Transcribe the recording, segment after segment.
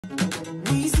Are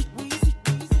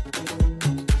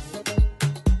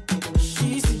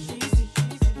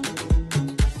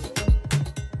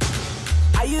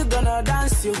you gonna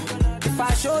dance you? If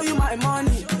I show you my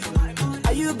money,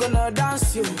 are you gonna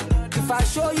dance you? If I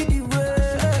show you the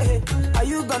way, are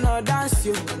you gonna dance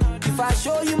you? If I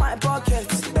show you my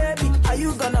pockets, baby, are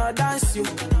you gonna dance you?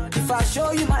 If I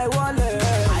show you my wallet,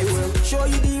 I will show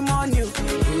you the money.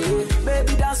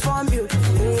 Baby, dance from you.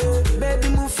 Baby,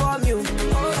 move from you.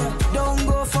 Don't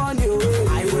go from you.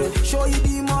 I will show you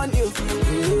the money.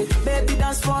 Baby,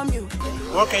 dance from you.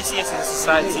 Warwick ACS is a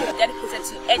society dedicated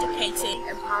to educating,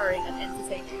 empowering and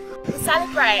entertaining. We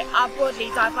celebrate our broadly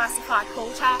diversified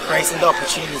culture, creating the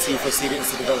opportunity for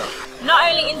students to develop.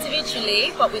 not only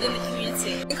individually but within the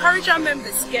community. Encourage our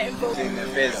members to get involved In the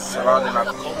biz surrounding our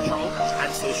cultural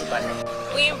and social background.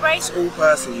 We embrace All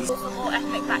persons from all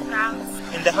ethnic backgrounds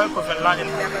in the hope of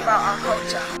enlightening them about our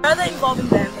culture, further involving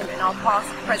them in our past,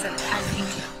 present and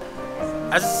future.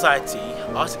 As a society,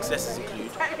 our successes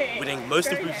include winning Most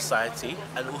Improved Society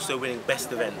and also winning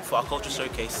Best Event for our culture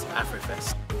showcase,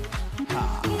 AfroFest.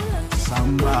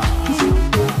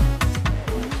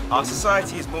 Our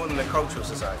society is more than a cultural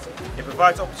society. It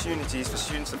provides opportunities for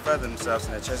students to further themselves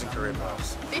in their chosen career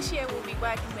paths. This year we'll be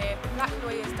working with Black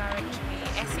Lawyers Directory,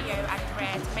 SEO and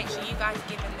Career to make sure you guys are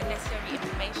given the necessary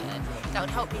information that would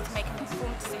help you to make an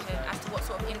informed decision as to what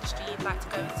sort of industry you'd like to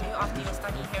go into after your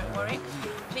study here at Warwick.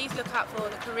 Please look out for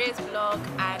the careers blog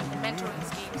and the mentoring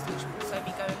schemes which will also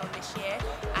be going on this year,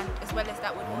 and as well as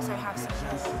that we'll also have some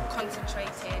more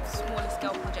concentrated, smaller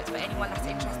scale projects for anyone that's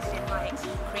interested in like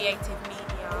creative media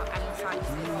and the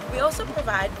sciences. We also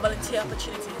provide volunteer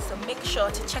opportunities, so make sure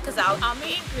to check us out. Our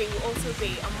meet and greet will also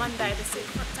be on Monday the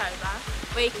 6th of October,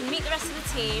 where you can meet the rest of the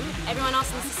team, everyone else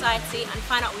in the society, and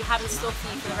find out what we have in store for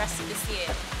you for the rest of this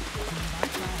year.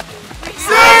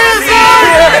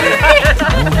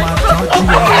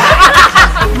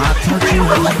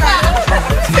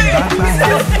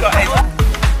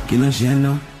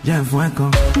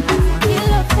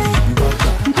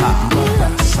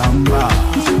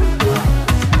 Samba.